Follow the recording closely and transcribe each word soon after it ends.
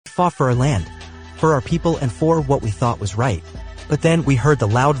fought for our land, for our people, and for what we thought was right. But then we heard the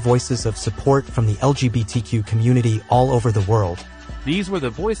loud voices of support from the LGBTQ community all over the world. These were the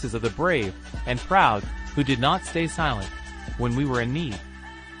voices of the brave and proud who did not stay silent when we were in need.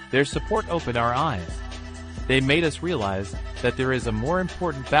 Their support opened our eyes. They made us realize that there is a more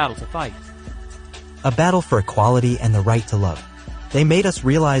important battle to fight. A battle for equality and the right to love. They made us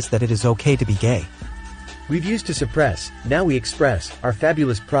realize that it is okay to be gay. We've used to suppress, now we express our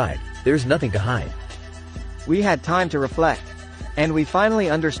fabulous pride. There's nothing to hide. We had time to reflect. And we finally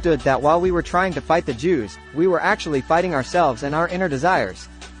understood that while we were trying to fight the Jews, we were actually fighting ourselves and our inner desires.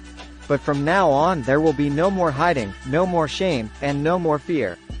 But from now on, there will be no more hiding, no more shame, and no more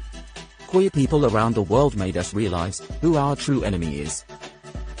fear. Queer people around the world made us realize who our true enemy is.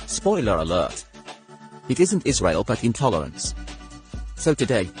 Spoiler alert. It isn't Israel but intolerance. So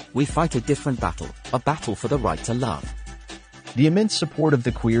today, we fight a different battle, a battle for the right to love. The immense support of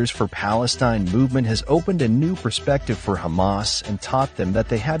the Queers for Palestine movement has opened a new perspective for Hamas and taught them that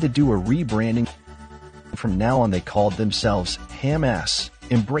they had to do a rebranding. From now on, they called themselves Hamas,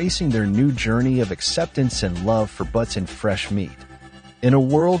 embracing their new journey of acceptance and love for butts and fresh meat. In a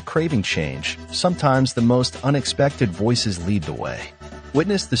world craving change, sometimes the most unexpected voices lead the way.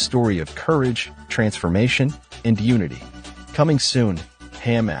 Witness the story of courage, transformation, and unity. Coming soon,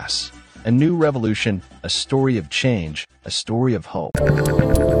 Hamas. A new revolution, a story of change, a story of hope.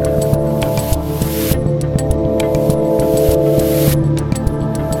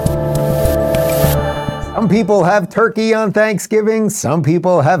 Some people have turkey on Thanksgiving, some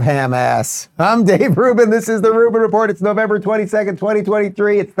people have ham-ass. I'm Dave Rubin, this is the Rubin Report. It's November 22nd,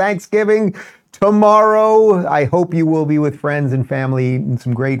 2023. It's Thanksgiving tomorrow. I hope you will be with friends and family, eating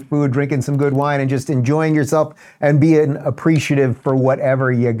some great food, drinking some good wine, and just enjoying yourself and being appreciative for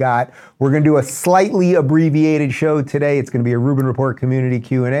whatever you got. We're going to do a slightly abbreviated show today. It's going to be a Rubin Report community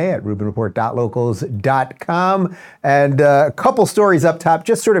Q&A at rubinreport.locals.com. And a couple stories up top,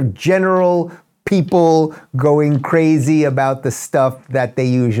 just sort of general people going crazy about the stuff that they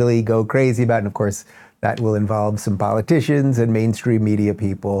usually go crazy about. And of course, that will involve some politicians and mainstream media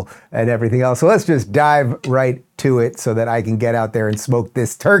people and everything else. So let's just dive right to it so that I can get out there and smoke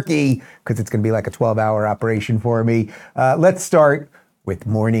this turkey, because it's going to be like a 12-hour operation for me. Let's start with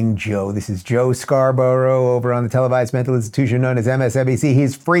Morning Joe. This is Joe Scarborough over on the televised mental institution known as MSNBC.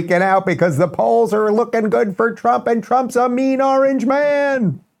 He's freaking out because the polls are looking good for Trump, and Trump's a mean orange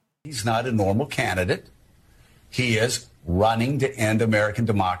man. He's not a normal candidate. He is running to end American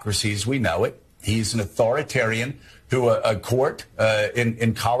democracy as we know it. He's an authoritarian who a court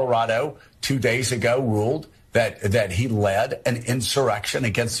in Colorado 2 days ago ruled that he led an insurrection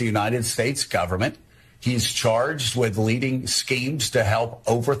against the United States government. He's charged with leading schemes to help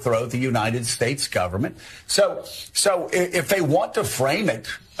overthrow the United States government. So if they want to frame it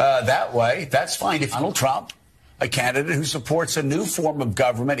that way, that's fine. If Donald Trump, a candidate who supports a new form of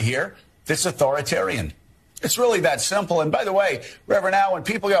government here that's authoritarian. It's really that simple. And by the way, Reverend Al, when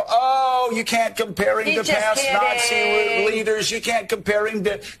people go, oh, you can't compare him to past Nazi leaders. You can't compare him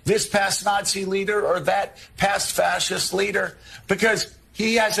to this past Nazi leader or that past fascist leader because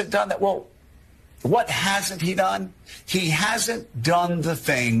he hasn't done that. Well, what hasn't he done? He hasn't done the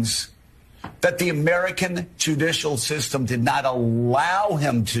things that the American judicial system did not allow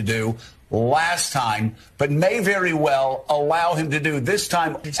him to do last time, but may very well allow him to do this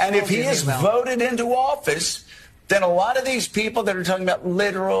time. And if he is voted into office, then a lot of these people that are talking about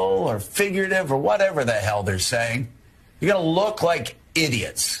literal or figurative or whatever the hell they're saying, you're going to look like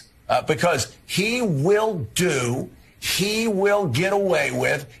idiots because he will get away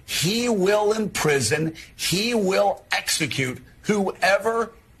with, he will imprison, he will execute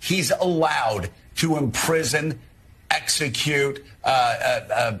whoever he's allowed to imprison, execute,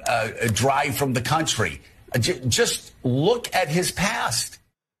 drive from the country. Just look at his past.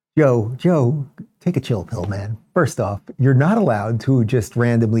 Joe, take a chill pill, man. First off, you're not allowed to just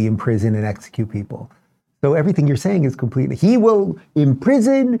randomly imprison and execute people. So everything you're saying is completely, he will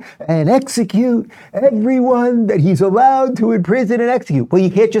imprison and execute everyone that he's allowed to imprison and execute. Well, you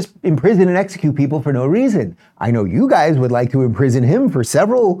can't just imprison and execute people for no reason. I know you guys would like to imprison him for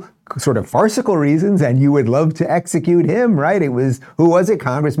several sort of farcical reasons, and you would love to execute him, right? It was, who was it?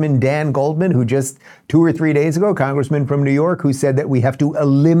 Congressman Dan Goldman, who just 2 or 3 days ago, congressman from New York, who said that we have to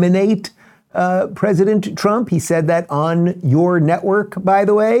eliminate President Trump. He said that on your network, by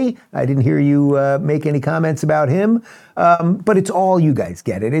the way. I didn't hear you make any comments about him. But it's all, you guys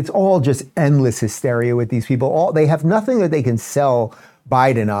get it. It's all just endless hysteria with these people. They have nothing that they can sell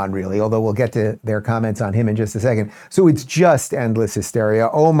Biden on, really, although we'll get to their comments on him in just a second. So it's just endless hysteria.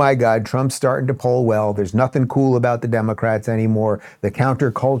 Oh my God, Trump's starting to poll well. There's nothing cool about the Democrats anymore. The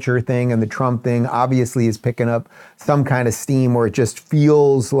counterculture thing and the Trump thing obviously is picking up some kind of steam where it just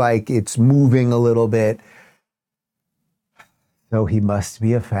feels like it's moving a little bit. So he must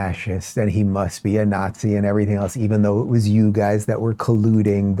be a fascist and he must be a Nazi and everything else, even though it was you guys that were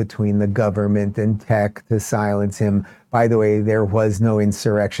colluding between the government and tech to silence him. By the way, there was no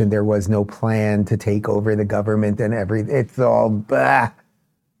insurrection. There was no plan to take over the government and everything. It's all bah.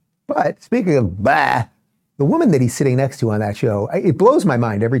 But speaking of bah, the woman that he's sitting next to on that show, it blows my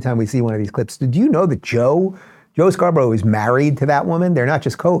mind every time we see one of these clips. Did you know that Joe Scarborough is married to that woman? They're not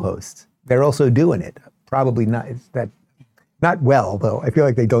just co-hosts. They're also doing it. Probably not. Not well, though. I feel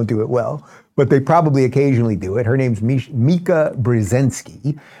like they don't do it well, but they probably occasionally do it. Her name's Mika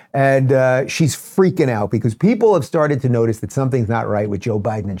Brzezinski, and she's freaking out because people have started to notice that something's not right with Joe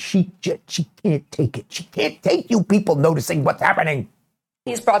Biden, and she can't take it. She can't take you people noticing what's happening.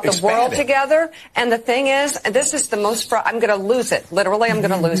 He's brought the world together, and the thing is, and this is the most, I'm going to lose it. Literally, I'm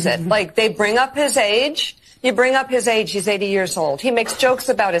going to lose it. Like, they bring up his age. You bring up his age, he's 80 years old. He makes jokes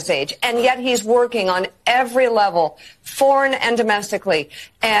about his age, and yet he's working on every level, foreign and domestically.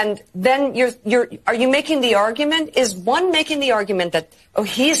 And then are you making the argument? Is one making the argument that, oh,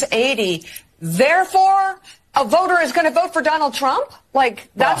 he's 80, therefore a voter is going to vote for Donald Trump?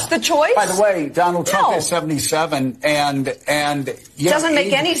 Like, that's the choice? By the way, Donald Trump is 77, and doesn't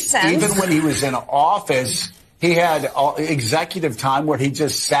make any sense. Even when he was in office, he had executive time where he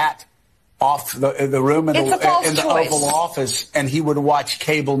just sat off the room in the Oval Office, and he would watch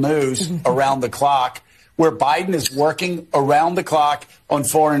cable news around the clock, where Biden is working around the clock on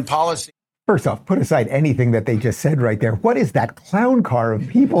foreign policy. First off, put aside anything that they just said right there. What is that clown car of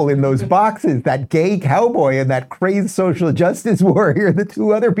people in those boxes? That gay cowboy and that crazed social justice warrior, the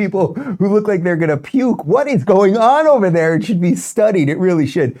two other people who look like they're going to puke. What is going on over there? It should be studied. It really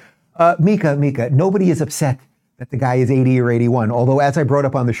should. Mika, nobody is upset that the guy is 80 or 81. Although, as I brought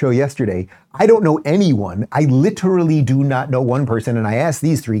up on the show yesterday, I don't know anyone. I literally do not know one person. And I asked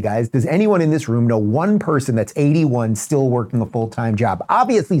these three guys, does anyone in this room know one person that's 81 still working a full-time job?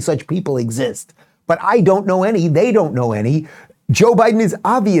 Obviously, such people exist, but I don't know any. They don't know any. Joe Biden is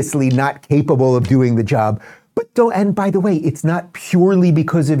obviously not capable of doing the job. And by the way, it's not purely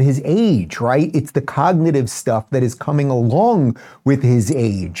because of his age, right? It's the cognitive stuff that is coming along with his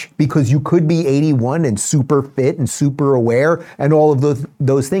age, because you could be 81 and super fit and super aware and all of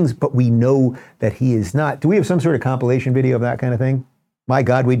those things, but we know that he is not. Do we have some sort of compilation video of that kind of thing? My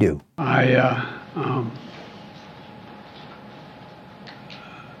God, we do.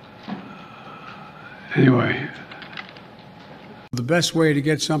 Anyway, the best way to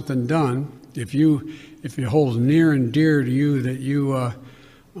get something done, if it holds near and dear to you that you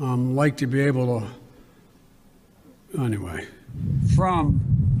like to be able to, anyway, from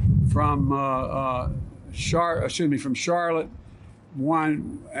Charlotte,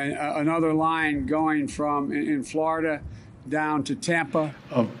 another line going from in Florida down to Tampa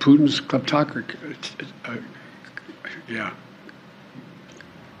of Putin's kleptocracy, yeah,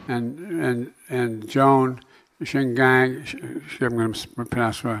 and Joan Shengang, I'm going to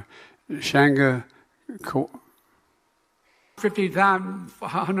pronounce right, Shanga.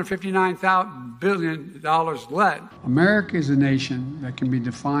 $159 billion led. America is a nation that can be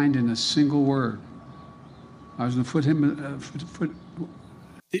defined in a single word. I was going to foot.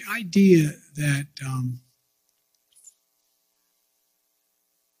 The idea that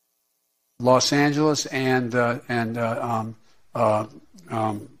Los Angeles and what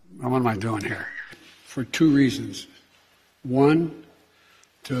am I doing here? For two reasons. One,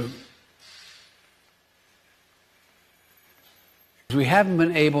 we haven't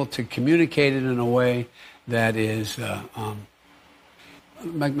been able to communicate it in a way that is,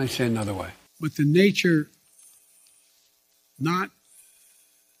 let me say another way. But the nature, not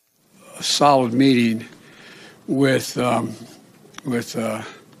a solid meeting with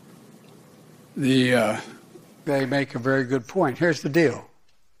they make a very good point. Here's the deal.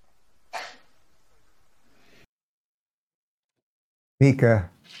 Mika,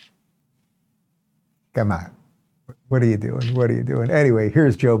 come on. What are you doing? What are you doing? Anyway,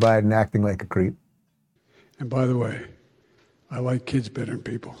 here's Joe Biden acting like a creep. And by the way, I like kids better than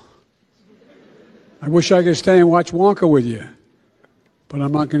people. I wish I could stay and watch Wonka with you, but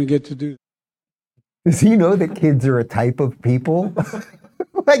I'm not going to get to do that. Does he know that kids are a type of people?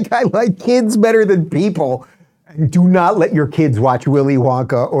 Like, I like kids better than people. And do not let your kids watch Willy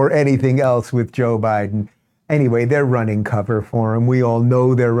Wonka or anything else with Joe Biden. Anyway, they're running cover for him. We all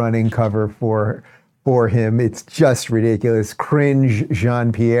know they're running cover for for him. It's just ridiculous. Cringe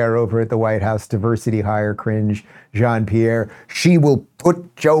Jean-Pierre over at the White House. Diversity hire, cringe Jean-Pierre. She will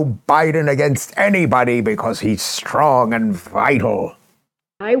put Joe Biden against anybody because he's strong and vital.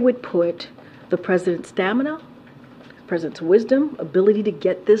 I would put the president's stamina, president's wisdom, ability to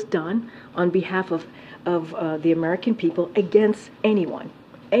get this done on behalf of the American people against anyone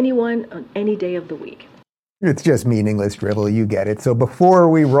on any day of the week. It's just meaningless drivel. You get it. So before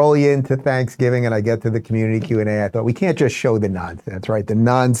we roll you into Thanksgiving and I get to the community Q&A, I thought we can't just show the nonsense, right? The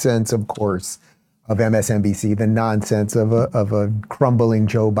nonsense, of course, of MSNBC, the nonsense of a crumbling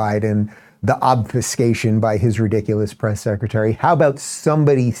Joe Biden, the obfuscation by his ridiculous press secretary. How about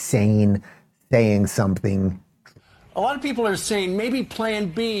somebody sane saying something? A lot of people are saying maybe plan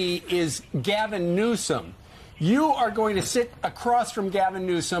B is Gavin Newsom. You are going to sit across from Gavin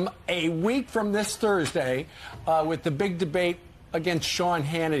Newsom a week from this Thursday with the big debate against Sean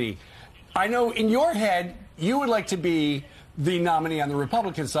Hannity. I know in your head, you would like to be the nominee on the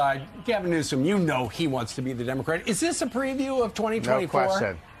Republican side. Gavin Newsom, you know he wants to be the Democrat. Is this a preview of 2024? No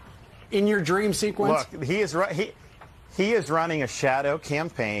question. In your dream sequence? Look, he is running a shadow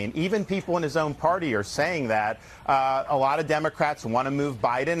campaign. Even people in his own party are saying that. A lot of Democrats want to move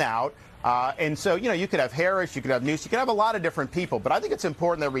Biden out. And so, you could have Harris, you could have Newsom, you could have a lot of different people. But I think it's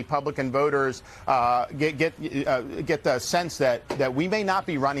important that Republican voters get the sense that we may not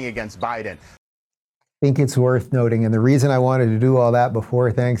be running against Biden. I think it's worth noting, and the reason I wanted to do all that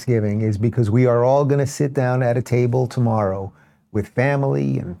before Thanksgiving is because we are all going to sit down at a table tomorrow with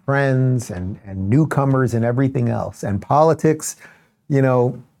family and friends and newcomers and everything else. And politics,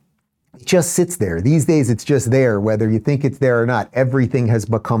 it just sits there. These days, it's just there, whether you think it's there or not. Everything has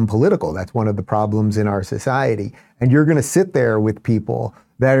become political. That's one of the problems in our society. And you're going to sit there with people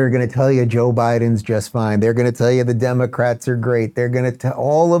that are going to tell you Joe Biden's just fine. They're going to tell you the Democrats are great. They're going to tell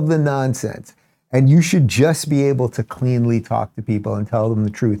all of the nonsense. And you should just be able to cleanly talk to people and tell them the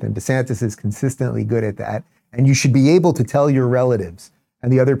truth. And DeSantis is consistently good at that. And you should be able to tell your relatives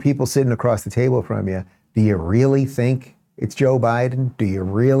and the other people sitting across the table from you, do you really think it's Joe Biden? Do you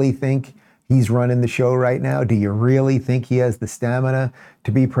really think he's running the show right now? Do you really think he has the stamina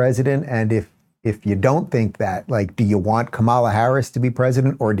to be president? And if you don't think that, do you want Kamala Harris to be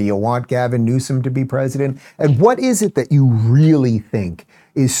president or do you want Gavin Newsom to be president? And what is it that you really think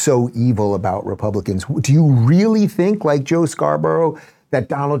is so evil about Republicans? Do you really think, like Joe Scarborough, that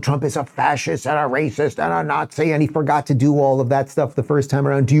Donald Trump is a fascist and a racist and a Nazi and he forgot to do all of that stuff the first time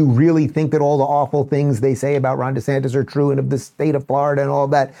around? Do you really think that all the awful things they say about Ron DeSantis are true and of the state of Florida and all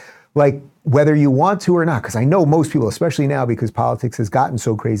that? Whether you want to or not, because I know most people, especially now because politics has gotten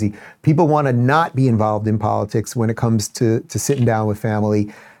so crazy, people want to not be involved in politics when it comes to sitting down with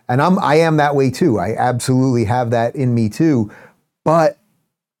family. And I am that way too. I absolutely have that in me too. But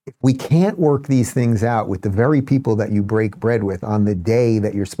if we can't work these things out with the very people that you break bread with on the day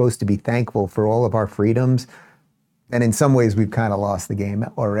that you're supposed to be thankful for all of our freedoms, and in some ways we've kind of lost the game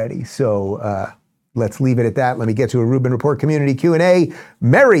already. So let's leave it at that. Let me get to a Rubin Report community Q&A.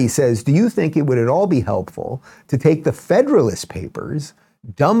 Mary says, do you think it would at all be helpful to take the Federalist Papers,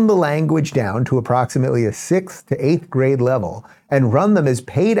 dumb the language down to approximately a 6th to 8th grade level, and run them as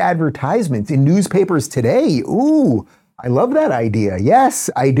paid advertisements in newspapers today? Ooh, I love that idea. Yes,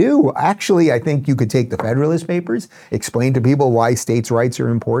 I do. Actually, I think you could take the Federalist Papers, explain to people why states' rights are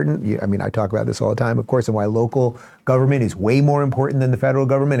important. I talk about this all the time, of course, and why local government is way more important than the federal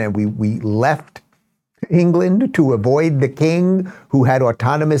government. And we left England to avoid the king who had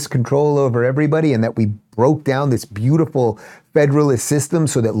autonomous control over everybody, and that we broke down this beautiful federalist system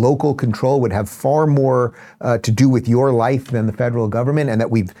so that local control would have far more to do with your life than the federal government, and that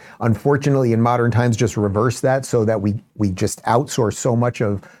we've unfortunately in modern times just reversed that so that we just outsource so much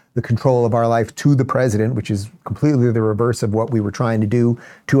of the control of our life to the president, which is completely the reverse of what we were trying to do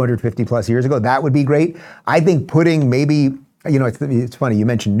 250 plus years ago. That would be great. I think putting maybe, it's funny, you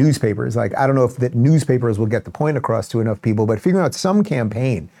mentioned newspapers. I don't know if the newspapers will get the point across to enough people, but figuring out some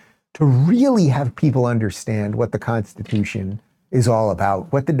campaign to really have people understand what the Constitution is all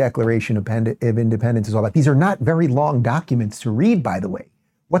about, what the Declaration of Independence is all about. These are not very long documents to read, by the way.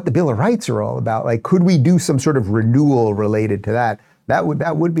 What the Bill of Rights are all about. Could we do some sort of renewal related to that? That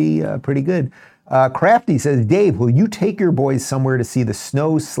would be pretty good. Crafty says, Dave, will you take your boys somewhere to see the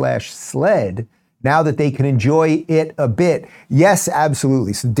snow/sled now that they can enjoy it a bit? Yes,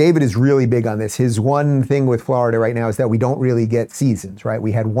 absolutely. So David is really big on this. His one thing with Florida right now is that we don't really get seasons, right?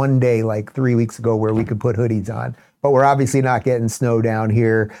 We had one day 3 weeks ago where we could put hoodies on, but we're obviously not getting snow down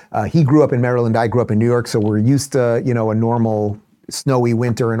here. He grew up in Maryland. I grew up in New York. So we're used to, a normal snowy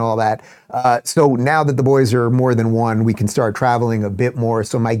winter and all that. So now that the boys are more than one, we can start traveling a bit more.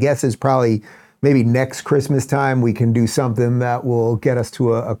 So my guess is probably maybe next Christmas time we can do something that will get us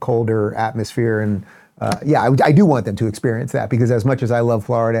to a colder atmosphere. And I do want them to experience that, because as much as I love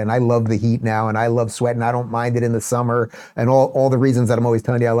Florida and I love the heat now and I love sweating, I don't mind it in the summer and all the reasons that I'm always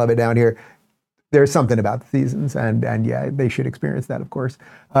telling you I love it down here. There's something about the seasons, and yeah, they should experience that, of course.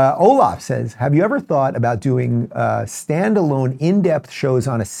 Olaf says, have you ever thought about doing standalone in-depth shows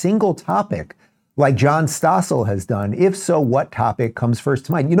on a single topic like John Stossel has done? If so, what topic comes first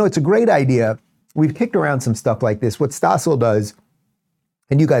to mind? You know, it's a great idea. We've kicked around some stuff like this. What Stossel does,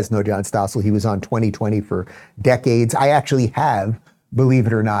 and you guys know John Stossel, he was on 2020 for decades. I actually have, believe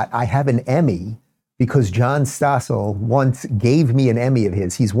it or not, I have an Emmy because John Stossel once gave me an Emmy of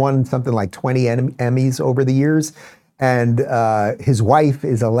his. He's won something like 20 Emmys over the years. And his wife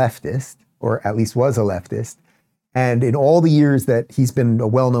is a leftist, or at least was a leftist. And in all the years that he's been a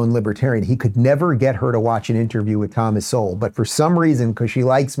well-known libertarian, he could never get her to watch an interview with Thomas Sowell. But for some reason, because she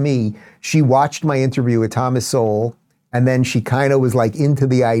likes me, she watched my interview with Thomas Sowell. And then she kind of was like into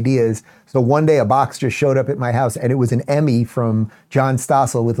the ideas. So one day a box just showed up at my house and it was an Emmy from John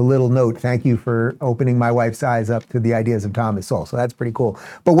Stossel with a little note. Thank you for opening my wife's eyes up to the ideas of Thomas Sowell. So that's pretty cool.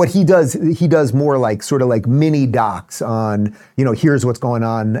 But what he does more like sort of like mini docs on, you know, here's what's going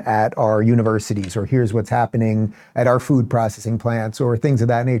on at our universities, or here's what's happening at our food processing plants, or things of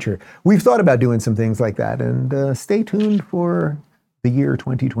that nature. We've thought about doing some things like that, and stay tuned for the year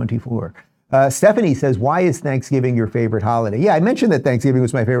 2024. Stephanie says, why is Thanksgiving your favorite holiday? Yeah, I mentioned that Thanksgiving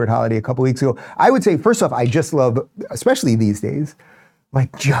was my favorite holiday a couple weeks ago. I would say, first off, I just love, especially these days,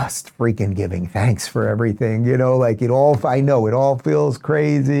 like just freaking giving thanks for everything. You know, like I know it all feels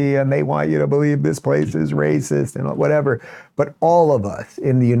crazy and they want you to believe this place is racist and whatever. But all of us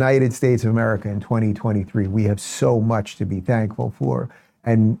in the United States of America in 2023, we have so much to be thankful for.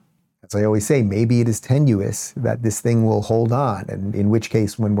 And as I always say, maybe it is tenuous that this thing will hold on. And in which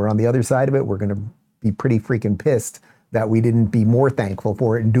case, when we're on the other side of it, we're going to be pretty freaking pissed that we didn't be more thankful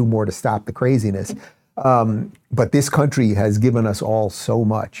for it and do more to stop the craziness. But this country has given us all so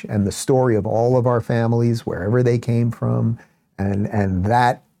much. And the story of all of our families, wherever they came from, and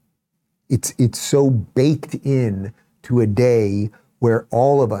that it's so baked in to a day where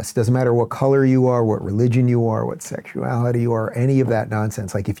all of us, doesn't matter what color you are, what religion you are, what sexuality you are, any of that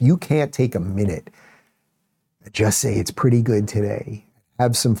nonsense. Like if you can't take a minute, just say it's pretty good today,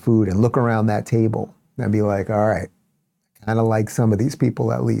 have some food and look around that table and be like, all right, kind of like some of these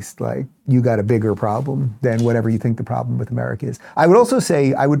people at least, like you got a bigger problem than whatever you think the problem with America is. I would also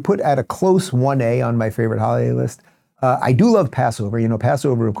say I would put at a close 1A on my favorite holiday list. I do love Passover. You know,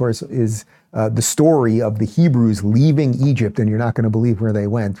 Passover, of course, is the story of the Hebrews leaving Egypt, and you're not going to believe where they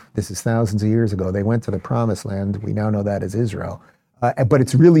went. This is thousands of years ago. They went to the Promised Land. We now know that as Israel. But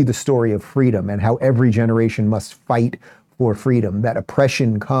it's really the story of freedom and how every generation must fight for freedom. That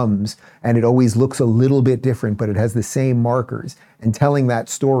oppression comes, and it always looks a little bit different, but it has the same markers. And telling that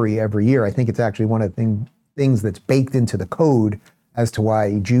story every year, I think it's actually one of the things that's baked into the code as to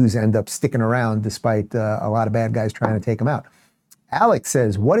why Jews end up sticking around despite a lot of bad guys trying to take them out. Alex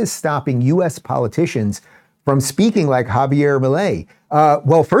says, what is stopping U.S. politicians from speaking like Javier Milei?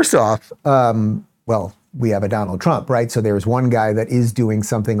 Well, first off, we have a Donald Trump, right? So there's one guy that is doing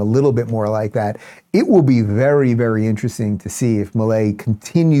something a little bit more like that. It will be very, very interesting to see if Milei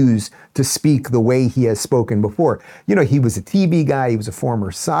continues to speak the way he has spoken before. You know, he was a TV guy. He was a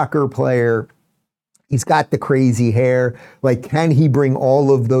former soccer player. He's got the crazy hair. Like, can he bring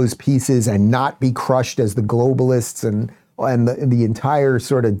all of those pieces and not be crushed as the globalists and the entire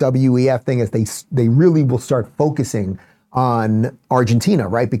sort of WEF thing, as they really will start focusing on Argentina,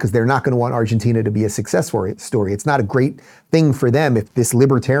 right? Because they're not going to want Argentina to be a success story. It's not a great thing for them if this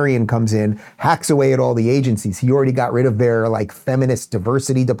libertarian comes in, hacks away at all the agencies. He already got rid of their like feminist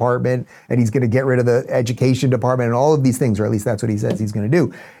diversity department, and he's going to get rid of the education department and all of these things, or at least that's what he says he's going to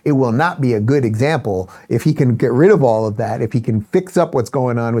do. It will not be a good example if he can get rid of all of that, if he can fix up what's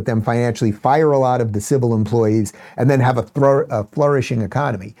going on with them financially, fire a lot of the civil employees, and then have a flourishing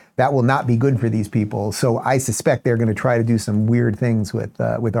economy. That will not be good for these people. So I suspect they're going to try to do some weird things with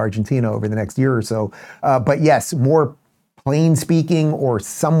Argentina over the next year or so. But yes, more plain speaking or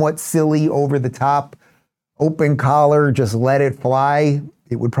somewhat silly, over the top, open collar, just let it fly.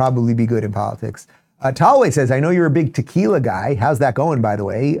 It would probably be good in politics. Talway says, I know you're a big tequila guy. How's that going, by the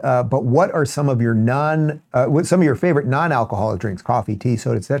way? But what are some of your favorite non-alcoholic drinks? Coffee, tea,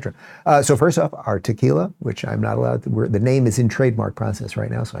 soda, etc. So first off, our tequila, which I'm not allowed to. The name is in trademark process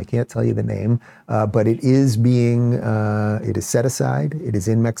right now, so I can't tell you the name. But it is it is set aside. It is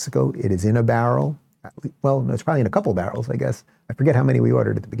in Mexico. It is in a barrel. Well, no, it's probably in a couple barrels, I guess. I forget how many we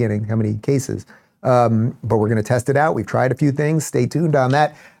ordered at the beginning, how many cases. But we're going to test it out. We've tried a few things. Stay tuned on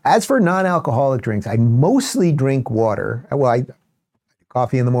that. As for non-alcoholic drinks, I mostly drink water. Well, I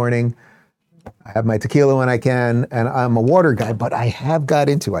coffee in the morning. I have my tequila when I can, and I'm a water guy, but I have got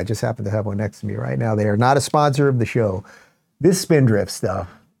into, I just happen to have one next to me right now. They are not a sponsor of the show. This Spindrift stuff,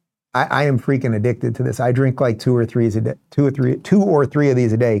 I am freaking addicted to this. I drink like two or three of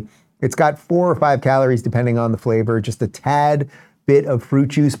these a day. It's got 4 or 5 calories depending on the flavor, just a tad bit of fruit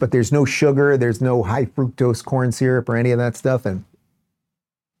juice, but there's no sugar, there's no high fructose corn syrup or any of that stuff, and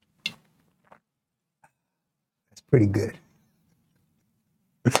that's pretty good.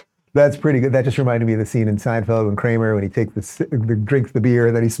 That's pretty good. That just reminded me of the scene in Seinfeld when Kramer, when he drinks the beer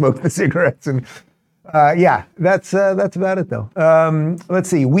and then he smokes the cigarettes. And yeah, that's about it though. Let's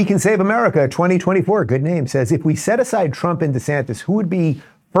see. We Can Save America 2024, good name, says, if we set aside Trump and DeSantis, who would be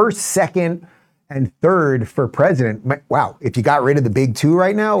first, second, and third for president? Wow, if you got rid of the big two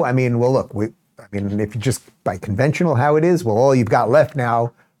right now, I mean, well, look, if you just by conventional how it is, well, all you've got left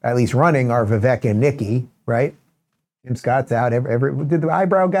now, at least running, are Vivek and Nikki, right? Jim Scott's out. Did the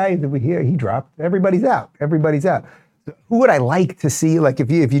eyebrow guy? Did we hear he dropped? Everybody's out. Everybody's out. So who would I like to see? Like if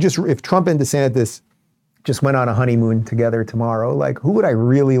Trump and DeSantis just went on a honeymoon together tomorrow, like who would I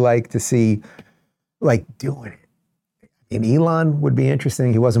really like to see, like doing it? And Elon would be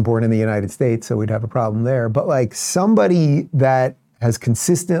interesting. He wasn't born in the United States, so we'd have a problem there. But like somebody that has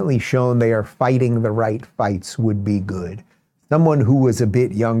consistently shown they are fighting the right fights would be good. Someone who was a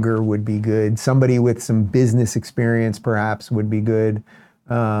bit younger would be good. Somebody with some business experience perhaps would be good.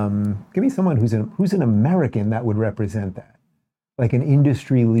 Give me someone who's an American that would represent that. Like an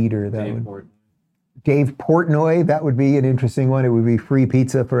industry leader. Dave Portnoy, that would be an interesting one. It would be free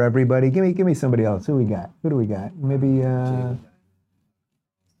pizza for everybody. Give me somebody else. Who do we got? Maybe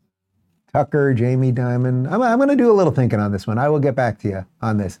Tucker, Jamie Dimon. I'm going to do a little thinking on this one. I will get back to you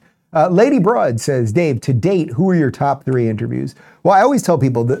on this. Lady Broad says, Dave, to date, who are your top 3 interviews? Well, I always tell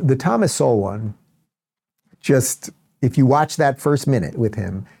people the Thomas Sowell one, just if you watch that first minute with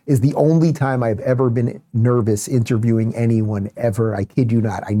him, is the only time I've ever been nervous interviewing anyone ever. I kid you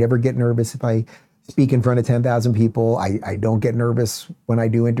not. I never get nervous if I speak in front of 10,000 people. I don't get nervous when I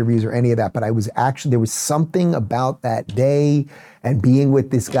do interviews or any of that, but there was something about that day and being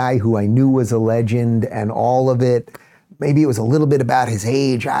with this guy who I knew was a legend and all of it. Maybe it was a little bit about his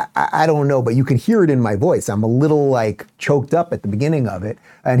age. I don't know, but you could hear it in my voice. I'm a little like choked up at the beginning of it.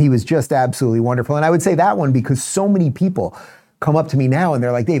 And he was just absolutely wonderful. And I would say that one because so many people come up to me now and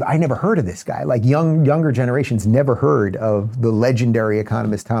they're like, Dave, I never heard of this guy. Like younger generations never heard of the legendary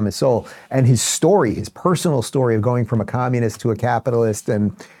economist Thomas Sowell and his story, his personal story of going from a communist to a capitalist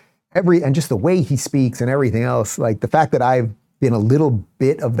and just the way he speaks and everything else. Like the fact that I've been a little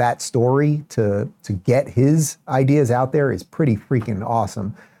bit of that story to get his ideas out there is pretty freaking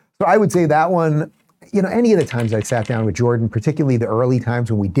awesome. So I would say that one, any of the times I sat down with Jordan, particularly the early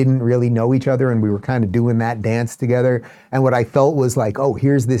times when we didn't really know each other and we were kind of doing that dance together. And what I felt was like, oh,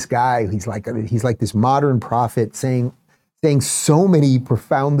 here's this guy. He's like this modern prophet saying so many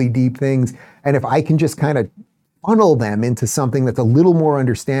profoundly deep things. And if I can just kind of funnel them into something that's a little more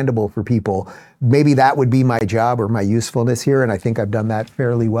understandable for people, maybe that would be my job or my usefulness here. And I think I've done that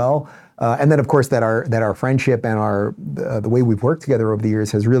fairly well. And then of course that our friendship and the way we've worked together over the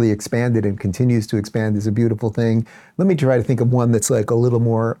years has really expanded and continues to expand is a beautiful thing. Let me try to think of one that's like a little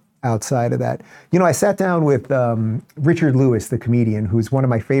more outside of that. I sat down with Richard Lewis, the comedian, who's one of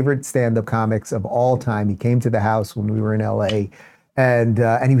my favorite stand-up comics of all time. He came to the house when we were in LA.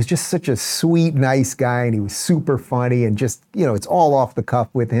 And he was just such a sweet, nice guy, and he was super funny, and just, it's all off the cuff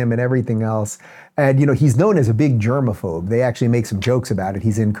with him and everything else. And, he's known as a big germaphobe. They actually make some jokes about it.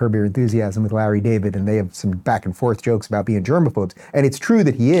 He's in Curb Your Enthusiasm with Larry David, and they have some back and forth jokes about being germaphobes. And it's true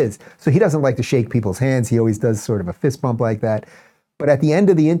that he is. So he doesn't like to shake people's hands. He always does sort of a fist bump like that. But at the end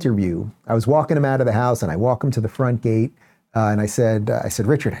of the interview, I was walking him out of the house, and I walk him to the front gate. And I said,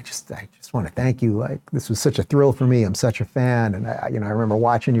 Richard, I just want to thank you. Like, this was such a thrill for me. I'm such a fan. And I remember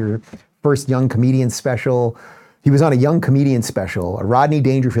watching your first Young Comedian special. He was on a Young Comedian special, a Rodney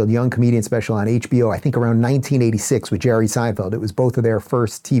Dangerfield Young Comedian special on HBO, I think around 1986 with Jerry Seinfeld. It was both of their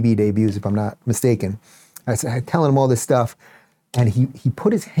first TV debuts, if I'm not mistaken. I telling him all this stuff. And he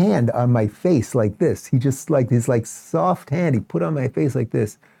put his hand on my face like this. He just his soft hand, he put on my face like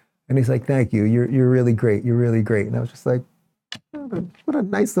this. And he's like, thank you. You're really great. You're really great. And I was just like, what a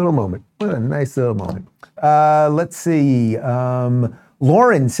nice little moment. What a nice little moment. Let's see.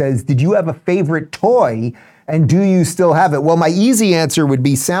 Lauren says, did you have a favorite toy and do you still have it? Well, my easy answer would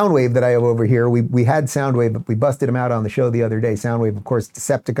be Soundwave that I have over here. We had Soundwave, but we busted him out on the show the other day. Soundwave, of course,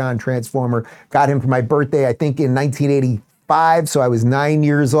 Decepticon, Transformer. Got him for my birthday, I think in 1985 5, so I was 9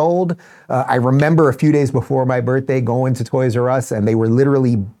 years old. I remember a few days before my birthday going to Toys R Us, and they were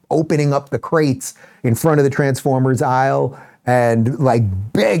literally opening up the crates in front of the Transformers aisle and like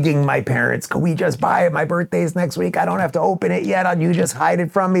begging my parents, "Can we just buy it? My birthday's next week. I don't have to open it yet. You just hide it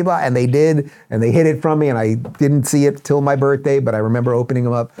from me." And they did, and they hid it from me, and I didn't see it till my birthday, but I remember opening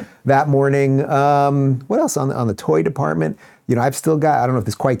them up that morning. What else on the toy department? You know, I've still got, I don't know if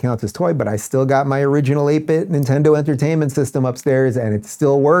this quite counts as toy, but I still got my original 8-bit Nintendo Entertainment System upstairs, and it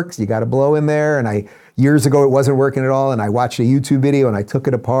still works. You got to blow in there, and years ago it wasn't working at all, and I watched a YouTube video, and I took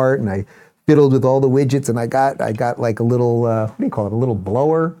it apart, and I fiddled with all the widgets, and I got like a little, what do you call it, a little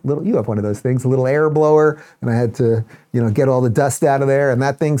blower? You have one of those things, a little air blower, and I had to, get all the dust out of there, and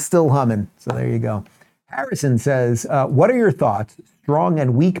that thing's still humming. So there you go. Harrison says, what are your thoughts, strong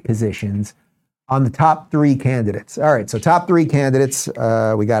and weak positions, on the top 3 candidates? All right, so top 3 candidates,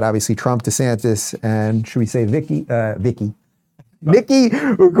 we got obviously Trump, DeSantis, and should we say Vicky? Nikki?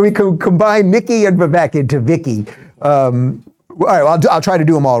 We can combine Nikki and Vivek into Vicky. All right, well, I'll try to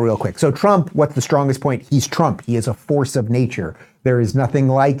do them all real quick. So Trump, what's the strongest point? He's Trump. He is a force of nature. There is nothing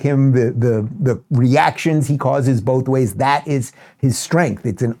like him. The reactions he causes both ways, that is his strength.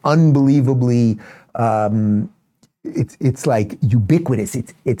 It's an unbelievably, it's like ubiquitous.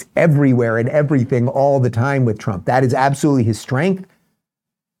 It's everywhere and everything all the time with Trump. That is absolutely his strength.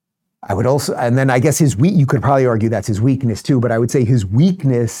 I would also, and then I guess you could probably argue that's his weakness too, but I would say his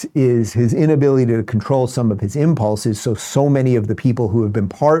weakness is his inability to control some of his impulses. So many of the people who have been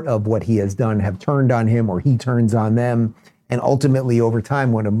part of what he has done have turned on him, or he turns on them. And ultimately over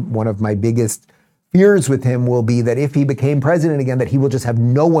time, one of my biggest fears with him will be that if he became president again, that he will just have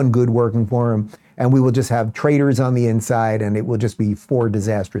no one good working for him, and we will just have traitors on the inside, and it will just be 4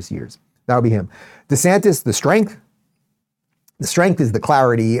 disastrous years. That'll be him. DeSantis, the strength is the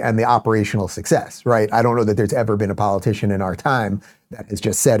clarity and the operational success, right? I don't know that there's ever been a politician in our time that has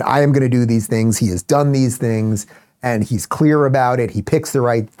just said, I am going to do these things. He has done these things, and he's clear about it. He picks the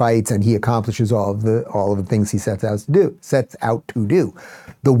right fights, and he accomplishes all of the things he sets out to do.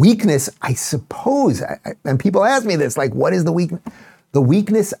 The weakness, I suppose, and people ask me this, like, what is the weakness? The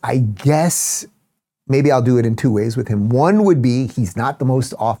weakness, I guess, maybe I'll do it in 2 ways with him. One would be he's not the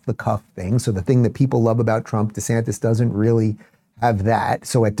most off-the-cuff thing. So the thing that people love about Trump, DeSantis doesn't really have that.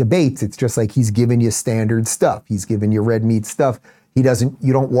 So at debates, it's just like he's giving you standard stuff. He's giving you red meat stuff. You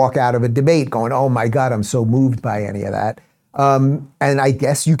don't walk out of a debate going, oh my God, I'm so moved by any of that. And I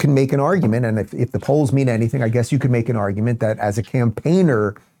guess you can make an argument, and if the polls mean anything, I guess you could make an argument that as a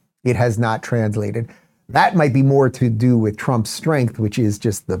campaigner, it has not translated. That might be more to do with Trump's strength, which is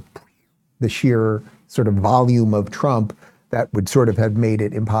just the sheer sort of volume of Trump that would sort of have made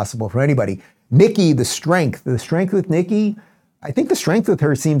it impossible for anybody. Nikki, the strength with Nikki, I think the strength with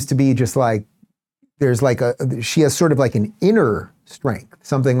her seems to be just like, she has sort of like an inner strength,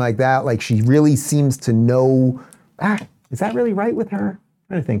 something like that. Like she really seems to know, is that really right with her? I'm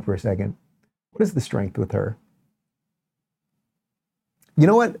trying to think for a second. What is the strength with her? You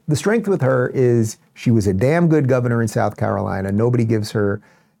know what? The strength with her is she was a damn good governor in South Carolina. Nobody gives her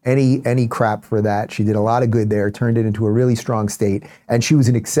any crap for that. She did a lot of good there, turned it into a really strong state. And she was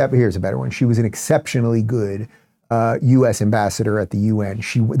here's a better one. She was an exceptionally good U.S. ambassador at the UN.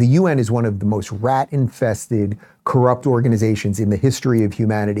 The UN is one of the most rat-infested, corrupt organizations in the history of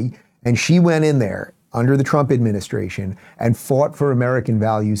humanity. And she went in there under the Trump administration and fought for American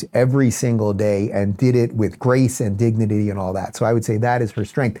values every single day and did it with grace and dignity and all that. So I would say that is her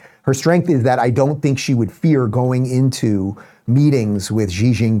strength. Her strength is that I don't think she would fear going into meetings with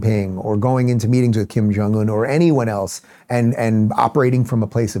Xi Jinping or going into meetings with Kim Jong-un or anyone else and operating from a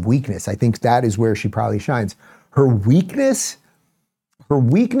place of weakness. I think that is where she probably shines. Her weakness,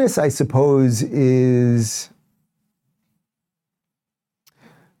 I suppose, is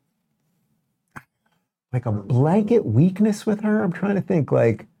like a blanket weakness with her. I'm trying to think,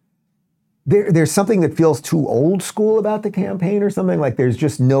 like there's something that feels too old school about the campaign or something. Like there's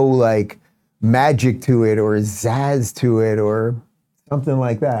just no like magic to it or zazz to it or something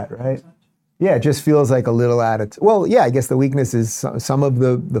like that, right? Yeah, it just feels like a little attitude. Well, yeah, I guess the weakness is some of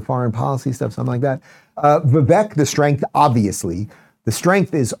the foreign policy stuff, something like that. Vivek, the strength, obviously. The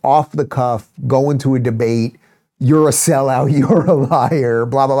strength is off the cuff, go into a debate, you're a sellout, you're a liar,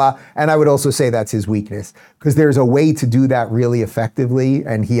 blah, blah, blah. And I would also say that's his weakness, because there's a way to do that really effectively,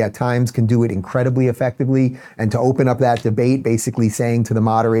 and he at times can do it incredibly effectively. And to open up that debate, basically saying to the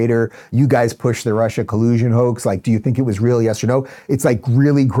moderator, you guys push the Russia collusion hoax, like, do you think it was real, yes or no? It's like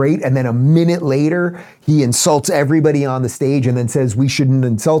really great. And then a minute later, he insults everybody on the stage and then says we shouldn't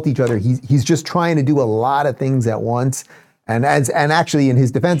insult each other. He's just trying to do a lot of things at once. And actually, in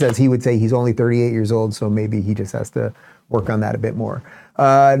his defense, as he would say, he's only 38 years old, so maybe he just has to work on that a bit more.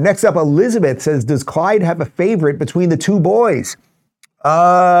 Next up, Elizabeth says, does Clyde have a favorite between the two boys?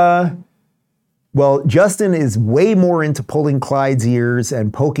 Well, Justin is way more into pulling Clyde's ears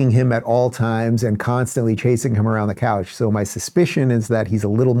and poking him at all times and constantly chasing him around the couch. So my suspicion is that he's a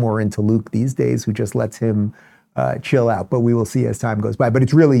little more into Luke these days, who just lets him chill out. But we will see as time goes by. But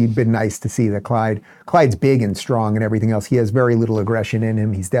it's really been nice to see that Clyde's big and strong and everything else. He has very little aggression in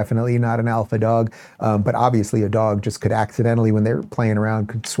him. He's definitely not an alpha dog. But obviously a dog just could accidentally, when they're playing around,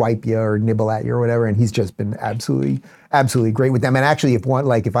 could swipe you or nibble at you or whatever. And he's just been absolutely great with them. And actually, if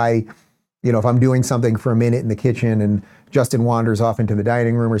I'm doing something for a minute in the kitchen and Justin wanders off into the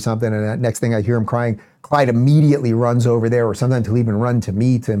dining room or something, and the next thing I hear him crying, Clyde immediately runs over there, or sometimes he'll even run to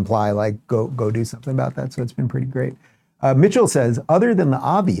me to imply, like, go do something about that. So it's been pretty great. Mitchell says, other than the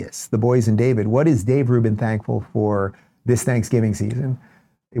obvious, the boys and David, what is Dave Rubin thankful for this Thanksgiving season?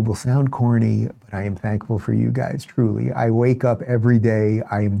 It will sound corny, but I am thankful for you guys, truly. I wake up every day.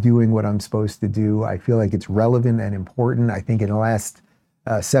 I am doing what I'm supposed to do. I feel like it's relevant and important. I think in the last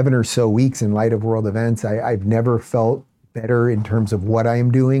 7 or so weeks, in light of world events, I've never felt better in terms of what I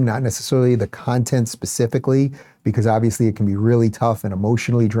am doing, not necessarily the content specifically, because obviously it can be really tough and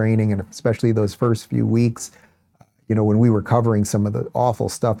emotionally draining, and especially those first few weeks, when we were covering some of the awful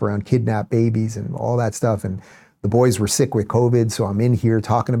stuff around kidnapped babies and all that stuff, and the boys were sick with COVID, so I'm in here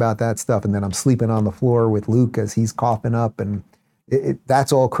talking about that stuff, and then I'm sleeping on the floor with Luke as he's coughing up, and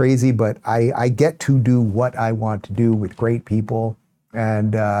that's all crazy, but I get to do what I want to do with great people.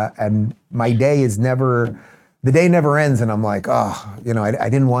 And my day the day never ends, and I'm like, I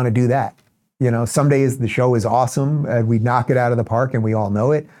didn't want to do that. Some days the show is awesome and we knock it out of the park and we all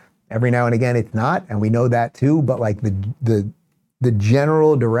know it. Every now and again it's not, and we know that too, but like the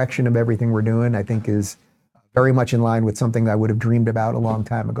general direction of everything we're doing, I think, is very much in line with something I would have dreamed about a long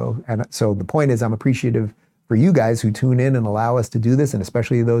time ago. And so the point is, I'm appreciative for you guys who tune in and allow us to do this, and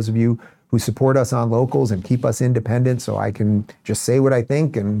especially those of you who support us on locals and keep us independent so I can just say what I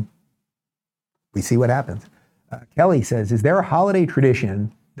think and we see what happens. Kelly says, is there a holiday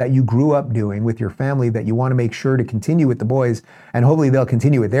tradition that you grew up doing with your family that you want to make sure to continue with the boys, and hopefully they'll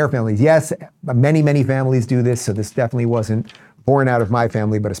continue with their families? Yes, many, many families do this, so this definitely wasn't born out of my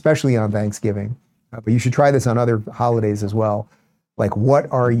family, but especially on Thanksgiving. But you should try this on other holidays as well. Like,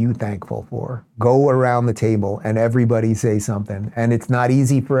 what are you thankful for? Go around the table and everybody say something. And it's not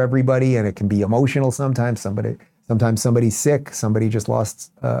easy for everybody, and it can be emotional sometimes. Sometimes somebody's sick, somebody just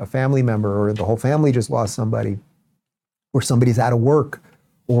lost a family member, or the whole family just lost somebody, or somebody's out of work,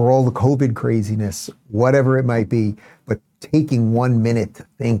 or all the COVID craziness, whatever it might be. But taking 1 minute to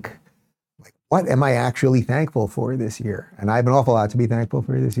think, like, what am I actually thankful for this year? And I have an awful lot to be thankful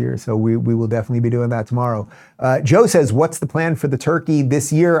for this year, so we will definitely be doing that tomorrow. Joe says, what's the plan for the turkey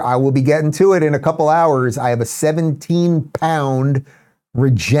this year? I will be getting to it in a couple hours. I have a 17-pound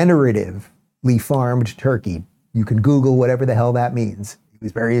regeneratively farmed turkey. You can Google whatever the hell that means. It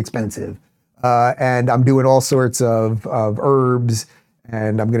was very expensive. And I'm doing all sorts of herbs,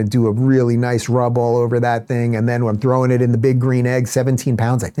 and I'm going to do a really nice rub all over that thing. And then I'm throwing it in the big green egg, 17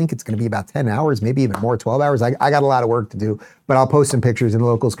 pounds. I think it's going to be about 10 hours, maybe even more, 12 hours. I got a lot of work to do, but I'll post some pictures in the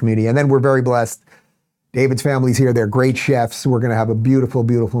locals community. And then we're very blessed. David's family's here. They're great chefs. We're going to have a beautiful,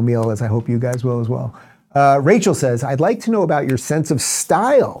 beautiful meal, as I hope you guys will as well. Rachel says, I'd like to know about your sense of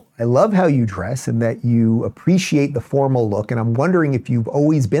style. I love how you dress and that you appreciate the formal look. And I'm wondering if you've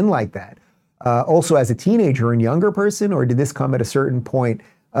always been like that. Also as a teenager and younger person, or did this come at a certain point?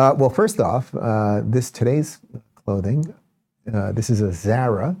 Well, first off, today's clothing, this is a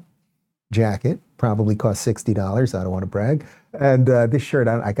Zara jacket, probably cost $60. I don't want to brag. And this shirt,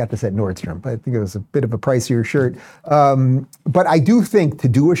 I got this at Nordstrom, but I think it was a bit of a pricier shirt. But I do think, to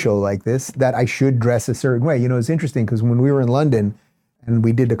do a show like this, that I should dress a certain way. It's interesting because when we were in London and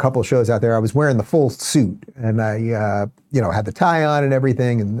we did a couple shows out there, I was wearing the full suit, and I, had the tie on and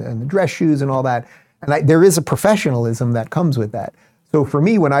everything, and the dress shoes and all that. And there is a professionalism that comes with that. So for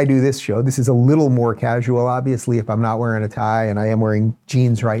me, when I do this show, this is a little more casual, obviously, if I'm not wearing a tie, and I am wearing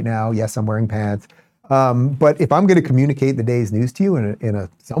jeans right now. Yes, I'm wearing pants. But if I'm going to communicate the day's news to you in a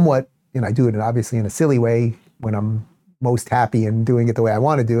somewhat, I do it obviously in a silly way when I'm most happy and doing it the way I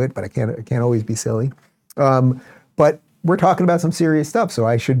want to do it, but I can't always be silly. But we're talking about some serious stuff, so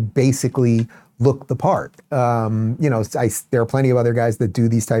I should basically look the part. There are plenty of other guys that do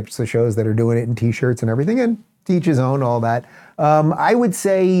these types of shows that are doing it in t-shirts and everything, and to each his own, all that. I would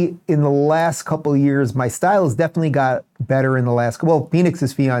say in the last couple of years, my style has definitely got better in the last,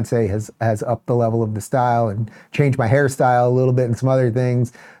 Phoenix's fiance has upped the level of the style and changed my hairstyle a little bit and some other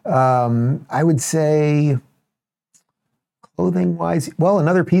things. I would say clothing wise, well,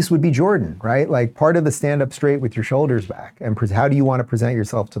 another piece would be Jordan, right? Like part of the stand up straight with your shoulders back and how do you want to present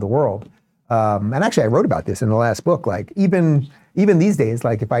yourself to the world? And actually I wrote about this in the last book. Like even these days,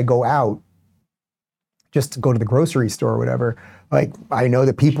 like if I go out just to go to the grocery store or whatever, like I know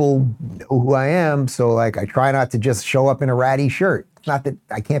that people know who I am. So like I try not to just show up in a ratty shirt. Not that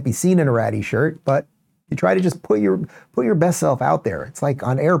I can't be seen in a ratty shirt, but you try to just put your best self out there. It's like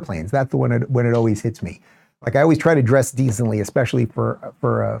on airplanes. That's the one when it always hits me. Like I always try to dress decently, especially for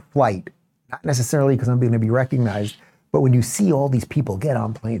a flight. Not necessarily because I'm going to be recognized, but when you see all these people get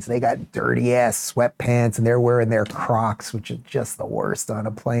on planes, they got dirty ass sweatpants and they're wearing their Crocs, which is just the worst on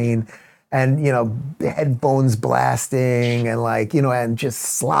a plane. And, you know, headphones blasting and like, you know, and just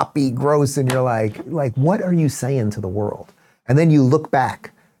sloppy, gross. And you're like, what are you saying to the world? And then you look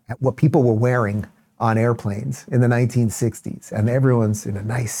back at what people were wearing on airplanes in the 1960s, and everyone's in a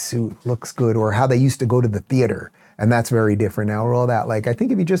nice suit, looks good, or how they used to go to the theater. And that's very different now, or all that. Like, I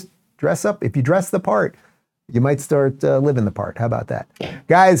think if you just dress up, if you dress the part, you might start living the part. How about that?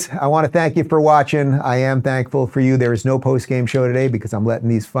 Guys, I want to thank you for watching. I am thankful for you. There is no post-game show today because I'm letting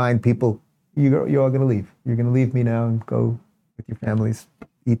these fine people, you're all going to leave. You're going to leave me now and go with your families,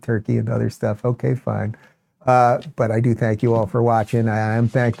 eat turkey and other stuff. Okay, fine. But I do thank you all for watching. I am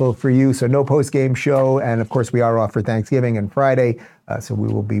thankful for you. So no post-game show. And of course, we are off for Thanksgiving and Friday. So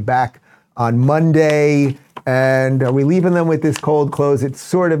we will be back on Monday. And are we leaving them with this cold close? It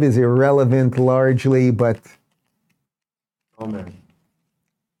sort of is irrelevant largely, but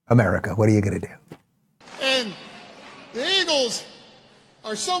America, what are you going to do? And the Eagles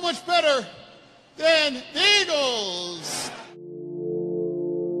are so much better than the Eagles.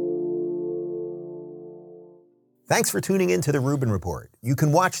 Thanks for tuning in to the Rubin Report. You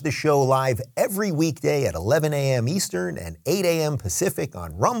can watch the show live every weekday at 11 a.m. Eastern and 8 a.m. Pacific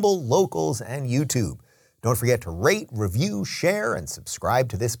on Rumble, Locals, and YouTube. Don't forget to rate, review, share, and subscribe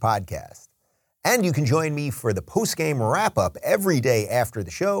to this podcast. And you can join me for the post-game wrap-up every day after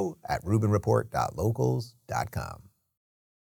the show at RubinReport.locals.com.